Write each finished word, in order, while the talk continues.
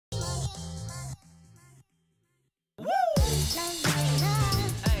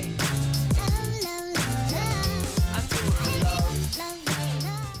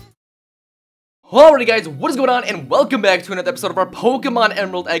Alrighty guys, what is going on, and welcome back to another episode of our Pokemon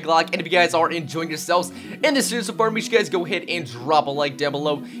Emerald Egglocke. And if you guys are enjoying yourselves in this series so far, make sure you guys go ahead and drop a like down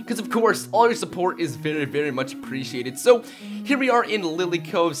below, because of course, all your support is very much appreciated. So, here we are in Lily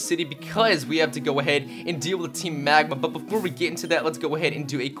Cove City, because we have to go ahead and deal with Team Magma. But before we get into that, let's go ahead and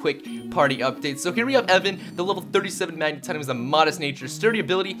do a quick party update. So here we have Evan, the level 37 Magneton, who's a modest nature, sturdy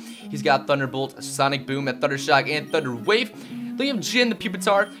ability. He's got Thunderbolt, Sonic Boom, a Thunder Shock, and Thunder Wave. Then we have Jin, the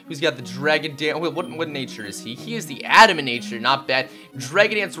Pupitar, who's got the Dragon Dance. What nature is he? He is the Adamant nature, not bad.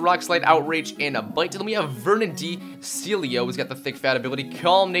 Dragon Dance, Rock Slide, Outrage, and a Bite. Then we have Vernon D. Celio, who's got the Thick Fat ability.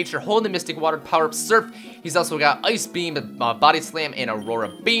 Calm Nature, Hold the Mystic Water, Power Up Surf. He's also got Ice Beam, Body Slam, and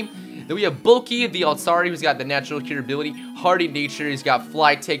Aurora Beam. Then we have Bulky, the Altari, who's got the Natural Cure ability. Hardy Nature, he's got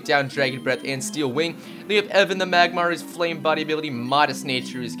Fly, Takedown, Dragon Breath, and Steel Wing. Then we have Evan, the Magmar, his Flame Body ability. Modest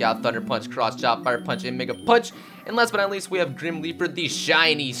Nature, he's got Thunder Punch, Cross Chop, Fire Punch, and Mega Punch. And last but not least, we have Grim Leaper, the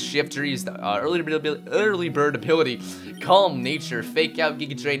Shiny Shifter, he's the early bird ability. Calm Nature, Fake Out,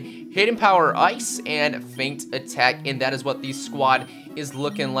 Giga Drain, Hidden Power, Ice, and Faint Attack. And that is what the squad is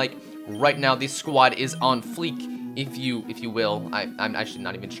looking like right now. The squad is on fleek, if you will. I should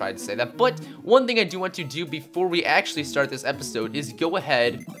not even try to say that. But one thing I do want to do before we actually start this episode is go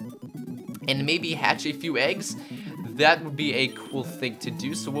ahead and maybe hatch a few eggs. That would be a cool thing to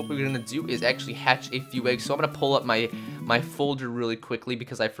do. So what we're gonna do is actually hatch a few eggs. So I'm gonna pull up my folder really quickly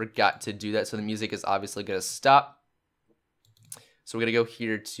because I forgot to do that. So the music is obviously gonna stop. So we're gonna go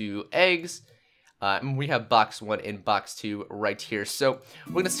here to eggs. And we have box 1 and box 2 right here. So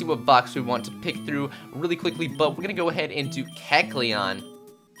we're going to see what box we want to pick through really quickly. But we're going to go ahead and do Kecleon.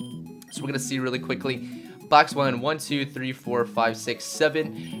 So we're going to see really quickly. Box 1, 1, 2, 3, 4, 5, 6,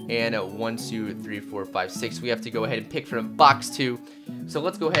 7. And 1, 2, 3, 4, 5, 6. We have to go ahead and pick from box 2. So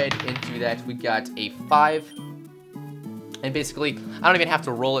let's go ahead and do that. We got a 5. And basically, I don't even have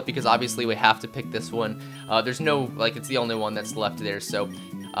to roll it because obviously we have to pick this one. There's no, like, it's the only one that's left there. So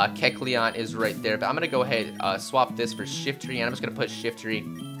Kecleon is right there, but I'm gonna go ahead swap this for Shiftry, and I'm just gonna put Shiftry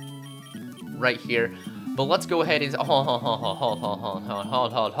right here. But let's go ahead and hold.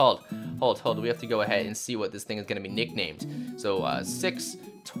 We have to go ahead and see what this thing is gonna be nicknamed. So 6,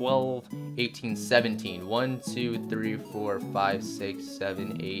 12, 18, 17. 1, 2, 3, 4, 5, 6,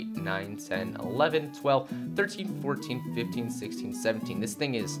 7, 8, 9, 10, 11, 12, 13, 14, 15, 16, 17. This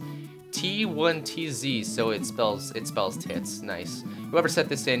thing is T1TZ, so it spells tits. Nice. Whoever set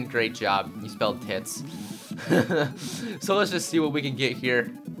this in, great job. You spelled tits. So let's just see what we can get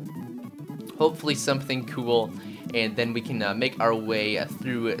here. Hopefully something cool, and then we can make our way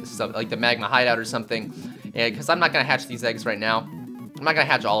through some, like the Magma Hideout or something. And because I'm not gonna hatch these eggs right now. I'm not gonna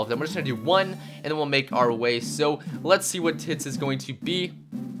hatch all of them. We're just gonna do one, and then we'll make our way. So let's see what tits is going to be.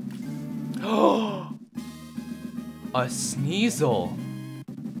 Oh, a Sneasel.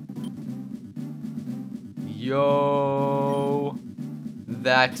 Yo,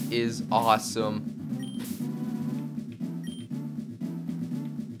 that is awesome.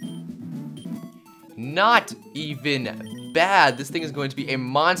 Not even bad. This thing is going to be a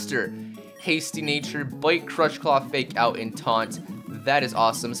monster. Hasty Nature, Bite, Crush Claw, Fake Out, and Taunt. That is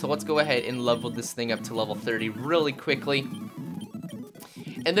awesome. So let's go ahead and level this thing up to level 30 really quickly.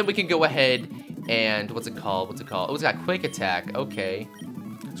 And then we can go ahead and, what's it called? Oh, it's got Quick Attack. Okay.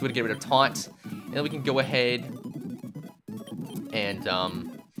 So we're gonna get rid of Taunt. And then we can go ahead and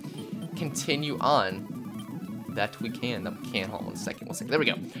continue on. That we can. Hold on one second. There we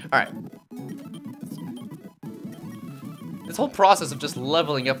go. Alright. This whole process of just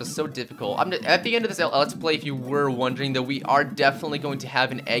leveling up is so difficult. At the end of this Let's Play, if you were wondering, though, we are definitely going to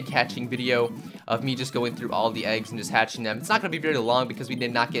have an egg hatching video of me just going through all the eggs and just hatching them. It's not going to be very long because we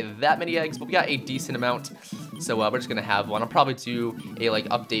did not get that many eggs, but we got a decent amount. So we're just going to have one. I'll probably do a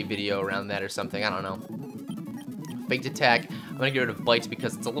update video around that or something. I don't know. Faked Attack. I'm going to get rid of Bite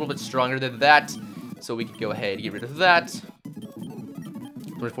because it's a little bit stronger than that. So we can go ahead and get rid of that.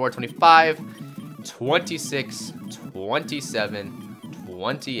 24, 25, 26, 27,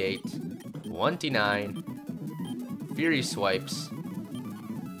 28, 29. Fury Swipes.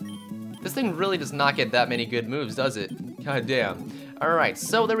 This thing really does not get that many good moves, does it? God damn. Alright,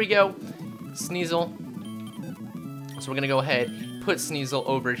 so there we go. Sneasel. So we're gonna go ahead, put Sneasel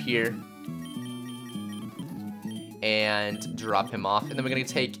over here, and drop him off. And then we're gonna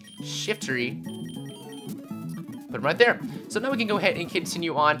take Shiftry, put him right there. So now we can go ahead and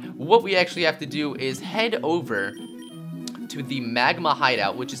continue on. What we actually have to do is head over to the Magma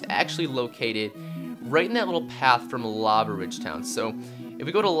Hideout, which is actually located right in that little path from Lava Ridge Town. So if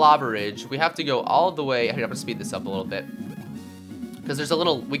we go to Lava Ridge, we have to go all the way. Here, I'm gonna speed this up a little bit because there's a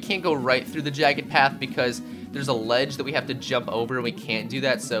little, we can't go right through the jagged path because there's a ledge that we have to jump over and we can't do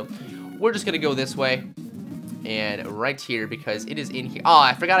that. So we're just gonna go this way and right here because it is in here. Oh,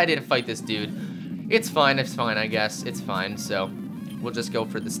 I forgot I didn't fight this dude. It's fine, I guess. It's fine. So we'll just go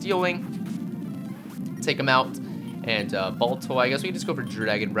for the Steel Wing, take him out, and Baltoy. I guess we can just go for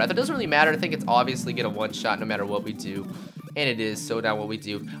Dragon Breath. It doesn't really matter. I think it's obviously gonna one-shot no matter what we do. And it is, so now what we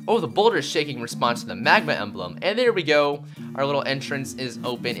do. Oh, the boulder is shaking in response to the magma emblem. And there we go. Our little entrance is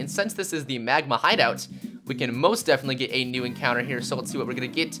open. And since this is the magma hideout, we can most definitely get a new encounter here. So let's see what we're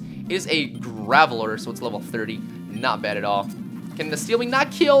going to get. It is a Graveler, so it's level 30. Not bad at all. Can the Steel Wing not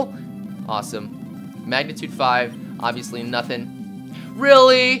kill? Awesome. Magnitude 5. Obviously nothing.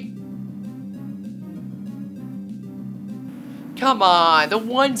 Really? Come on. The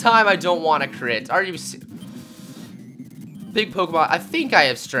one time I don't want to crit. Are you... Big Pokemon. I think I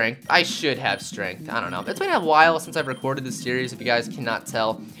have strength. I should have strength. I don't know. It's been a while since I've recorded this series, if you guys cannot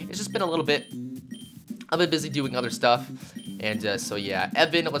tell. It's just been a little bit... I've been busy doing other stuff. And so yeah.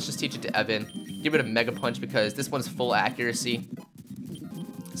 Evan, let's just teach it to Evan. Get rid of Mega Punch because this one's full accuracy.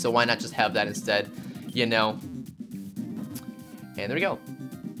 So why not just have that instead? You know. And there we go.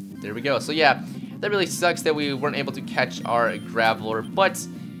 There we go. So yeah, that really sucks that we weren't able to catch our Graveler. But,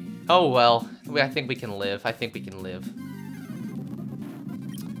 oh well. I think we can live. I think we can live.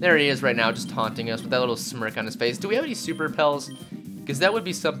 There he is right now, just taunting us with that little smirk on his face. Do we have any Super Repels? Because that would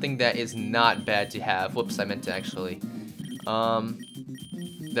be something that is not bad to have. Whoops, I meant to actually.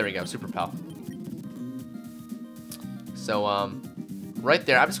 There we go, Super Repel. So, right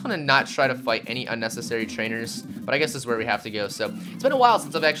there. I'm just going to not try to fight any unnecessary trainers. But I guess this is where we have to go. So, it's been a while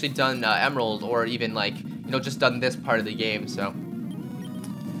since I've actually done Emerald or even, like, you know, just done this part of the game. So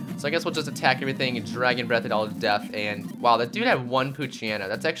I guess we'll just attack everything and Dragon Breath it all to death. And wow, that dude had one Poochyena.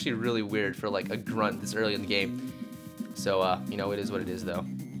 That's actually really weird for like a grunt this early in the game. So, you know, it is what it is though.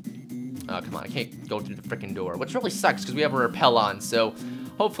 Oh, come on, I can't go through the freaking door. Which really sucks because we have a repel on. So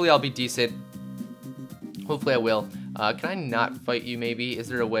hopefully I'll be decent. Hopefully I will. Can I not fight you maybe? Is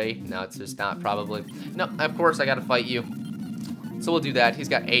there a way? No, it's just not probably. No, of course I gotta fight you. So we'll do that. He's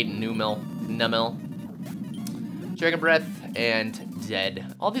got 8 Numel. Dragon Breath and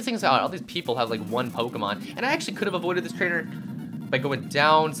dead. All these things, all these people have like one Pokemon, and I actually could have avoided this trainer by going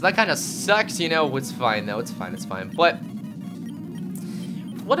down. So that kind of sucks, you know. It's fine though. It's fine. It's fine. But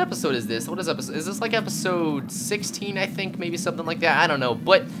what episode is this? What is episode? Is this like episode 16? I think maybe something like that. I don't know.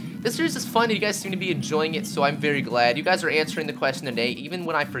 But this series is fun. And you guys seem to be enjoying it, so I'm very glad. You guys are answering the question today, even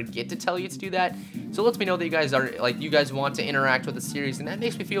when I forget to tell you to do that. So it lets me know that you guys are like, you guys want to interact with the series, and that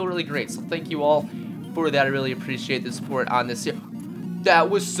makes me feel really great. So thank you all for that. I really appreciate the support on this series. That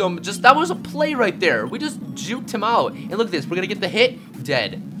was that was a play right there. We just juked him out. And look at this. We're going to get the hit.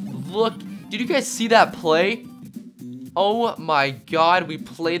 Dead. Look. Did you guys see that play? Oh my god. We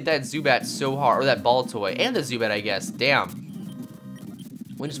played that Zubat so hard. Or that Baltoy. And the Zubat, I guess. Damn.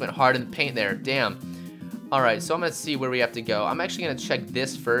 We just went hard in the paint there. Damn. Alright. So I'm going to see where we have to go. I'm actually going to check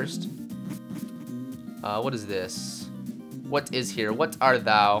this first. What is this? What is here? What art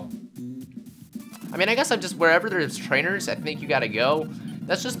thou? I mean, I guess I'm just wherever there's trainers, I think you gotta go.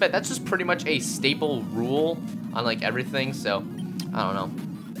 That's just pretty much a staple rule on like everything. So I don't know.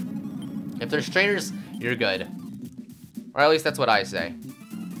 If there's trainers, you're good, or at least that's what I say.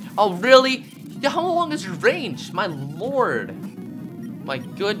 Oh really? How long is your range? My lord. My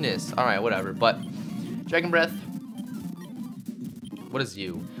goodness. All right, whatever. But Dragon Breath. What is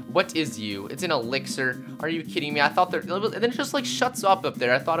you? What is you? It's an elixir. Are you kidding me? I thought there. And then it just like shuts up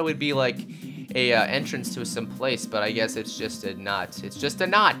there. I thought it would be like a entrance to some place, but I guess it's just a knot. It's just a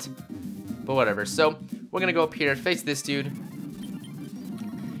knot. But whatever. So we're gonna go up here, face this dude,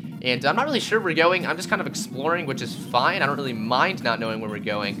 and I'm not really sure where we're going. I'm just kind of exploring, which is fine. I don't really mind not knowing where we're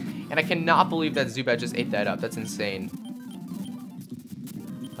going, and I cannot believe that Zubat just ate that up. That's insane.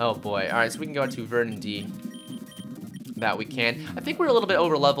 Oh boy. All right, so we can go to Vernon D. That we can. I think we're a little bit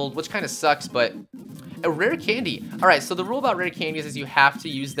over leveled, which kind of sucks, but a rare candy. All right, so the rule about rare candies is you have to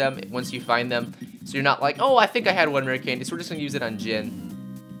use them once you find them. So you're not like, oh, I think I had one rare candy, so we're just gonna use it on Jin.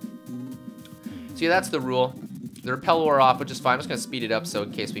 So yeah, that's the rule. The repel wore off, which is fine. I'm just gonna speed it up so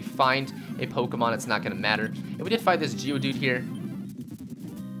in case we find a Pokemon, it's not gonna matter. And we did find this Geodude here.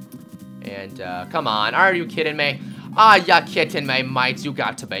 And come on, are you kidding me? Ah, you kidding me, mate? You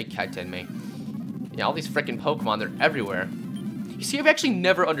got to be kidding me. Yeah, all these freaking Pokemon, they're everywhere. You see, I've actually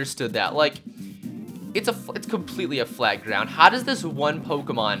never understood that. Like, it's completely a flat ground. How does this one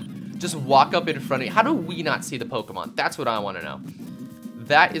Pokemon just walk up in front of you? How do we not see the Pokemon? That's what I want to know.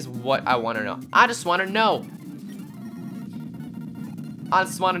 That is what I want to know. I just want to know. I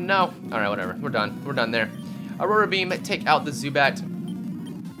just want to know. All right, whatever. We're done. We're done there. Aurora Beam, take out the Zubat,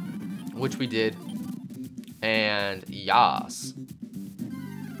 which we did. And yas.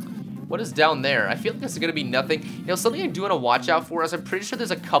 What is down there? I feel like this is gonna be nothing. You know, something I do want to watch out for is I'm pretty sure there's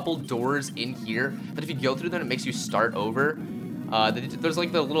a couple doors in here, but if you go through them, it makes you start over. There's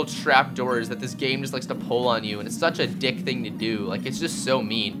like the little trap doors that this game just likes to pull on you, and it's such a dick thing to do. Like, it's just so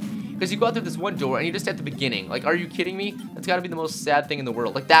mean. Because you go out through this one door, and you're just at the beginning. Like, are you kidding me? That's gotta be the most sad thing in the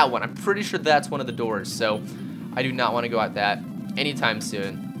world. Like, that one. I'm pretty sure that's one of the doors, so I do not want to go out that anytime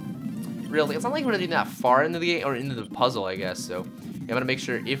soon. Really, it's not like we're really that far into the game, or into the puzzle, I guess, so I'm gonna make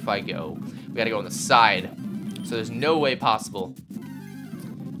sure if I go, we gotta go on the side. So there's no way possible.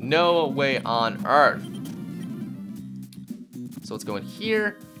 No way on earth. So let's go in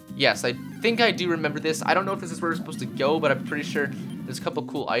here. Yes, I think I do remember this. I don't know if this is where we're supposed to go, but I'm pretty sure there's a couple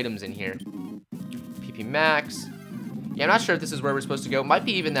cool items in here. PP Max. Yeah, I'm not sure if this is where we're supposed to go. Might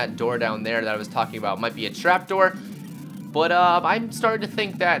be even that door down there that I was talking about. Might be a trap door. But I'm starting to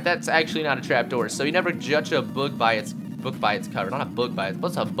think that that's actually not a trap door. So you never judge a book by its cover. Not a bug by it.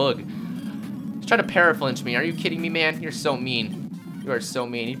 What's a bug? He's trying to paraflinch me. Are you kidding me, man? You're so mean. You are so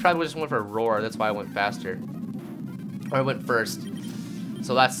mean. He probably just went for a roar. That's why I went faster. Or I went first.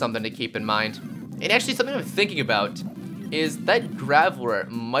 So that's something to keep in mind. And actually, something I'm thinking about is that Graveler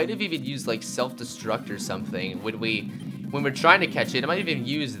might have even used like self-destruct or something when we're trying to catch it. It might even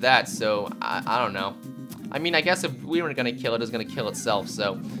use that. So I don't know. I mean, I guess if we were gonna kill it, it was gonna kill itself.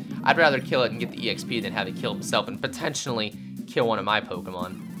 So I'd rather kill it and get the EXP than have it kill itself and potentially kill one of my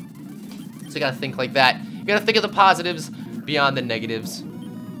Pokemon. So you gotta think like that. You gotta think of the positives beyond the negatives.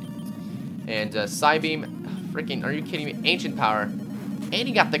 And Psybeam. Freaking, are you kidding me? Ancient Power. And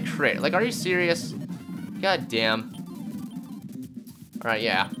he got the crit. Like, are you serious? God damn. Alright,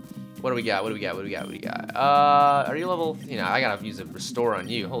 yeah. What do we got? What do we got? What do we got? What do we got? Are you level... You know, I gotta use a restore on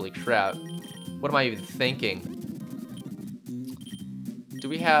you. Holy crap. What am I even thinking? Do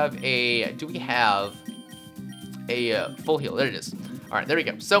we have a full heal? There it is. Alright, there we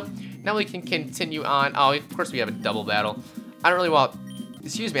go. So, now we can continue on. Oh, of course we have a double battle. I don't really want...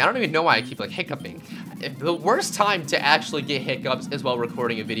 Excuse me, I don't even know why I keep, like, hiccuping. The worst time to actually get hiccups is while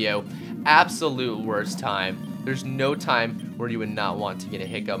recording a video. Absolute worst time. There's no time where you would not want to get a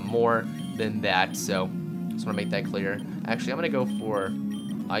hiccup more than that. So, just want to make that clear. Actually, I'm going to go for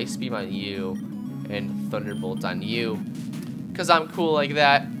Ice Beam on you and Thunderbolt on you. Because I'm cool like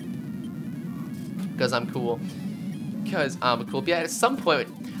that. Because I'm cool. Because I'm cool. But yeah, at some point...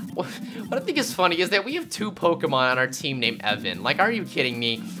 What I think is funny is that we have two Pokemon on our team named Evan. Like, are you kidding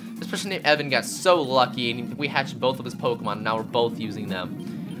me? This person named Evan got so lucky, and we hatched both of his Pokemon, and now we're both using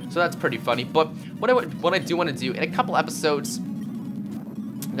them. So that's pretty funny. But what I do want to do in a couple episodes,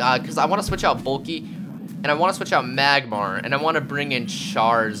 because I want to switch out Bulky, and I want to switch out Magmar, and I want to bring in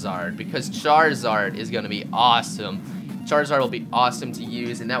Charizard, because Charizard is going to be awesome. Charizard will be awesome to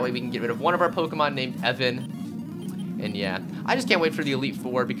use, and that way we can get rid of one of our Pokemon named Evan. And yeah, I just can't wait for the Elite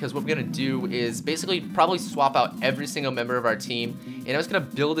Four, because what we're going to do is basically probably swap out every single member of our team. And I'm just going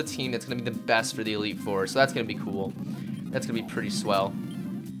to build a team that's going to be the best for the Elite Four. So that's going to be cool. That's going to be pretty swell.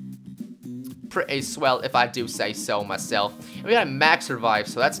 Pretty swell if I do say so myself. And we got a Max Revive,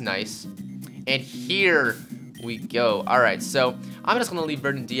 so that's nice. And here we go. Alright, so I'm just going to leave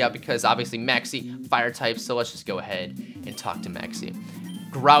Verdant D out because obviously Maxie, fire type. So let's just go ahead and talk to Maxie.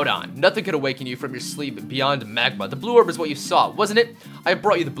 Groudon, nothing could awaken you from your sleep beyond magma. The blue orb is what you saw, wasn't it? I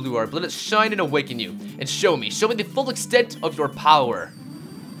brought you the blue orb. Let it shine and awaken you. And show me the full extent of your power.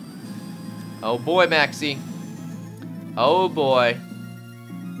 Oh boy, Maxie. Oh boy.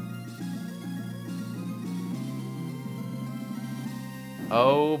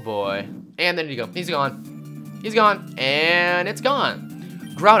 Oh boy. And there you go. He's gone. He's gone. And it's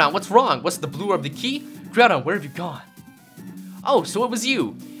gone. Groudon, what's wrong? What's the blue orb the key? Groudon, where have you gone? Oh, so it was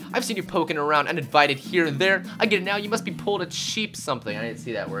you. I've seen you poking around uninvited here and there. I get it now. You must be pulled a cheap something. I didn't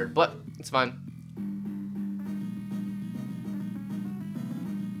see that word, but it's fine.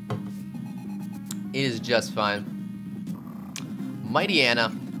 It is just fine. Mighty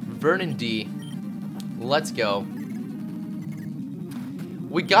Anna, Vernon D. Let's go.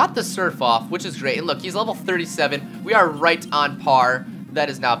 We got the Surf off, which is great. And look, he's level 37. We are right on par.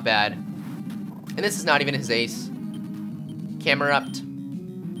 That is not bad. And this is not even his ace. Camerupt.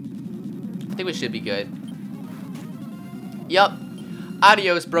 I think we should be good. Yup.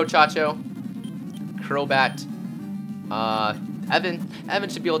 Adios, bro Chacho. Crobat. Evan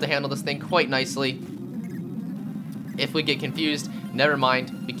should be able to handle this thing quite nicely. If we get confused, never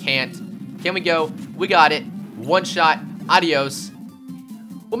mind. We can't. Can we go? We got it. One shot. Adios.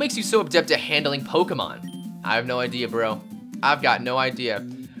 What makes you so adept at handling Pokemon? I have no idea, bro. I've got no idea.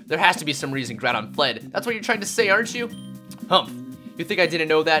 There has to be some reason Groudon fled. That's what you're trying to say, aren't you? Humph. you think I didn't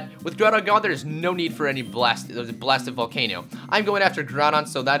know that, with Groudon gone, there's no need for any blasted volcano. I'm going after Groudon,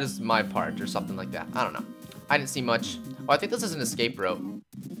 so that is my part, or something like that. I don't know. I didn't see much. Oh, I think this is an escape rope.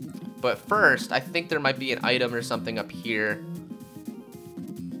 But first, I think there might be an item or something up here.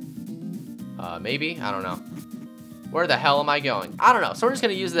 Maybe? I don't know. Where the hell am I going? I don't know. So we're just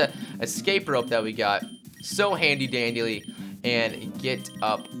going to use the escape rope that we got. So handy dandy. And get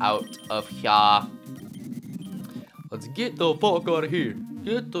up out of here. Let's get the fuck out of here.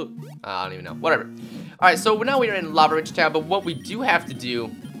 Get the... I don't even know. Whatever. Alright, so now we are in Lava Ridge Town. But what we do have to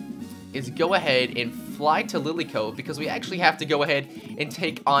do is go ahead and fly to Lily Cove, because we actually have to go ahead and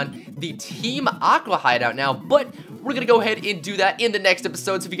take on the Team Aqua hideout now. But we're going to go ahead and do that in the next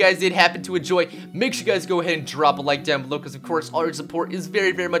episode. So if you guys did happen to enjoy, make sure you guys go ahead and drop a like down below, because of course all your support is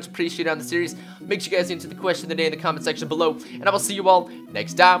very, very much appreciated on the series. Make sure you guys answer the question of the day in the comment section below, and I will see you all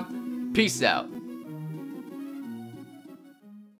next time. Peace out.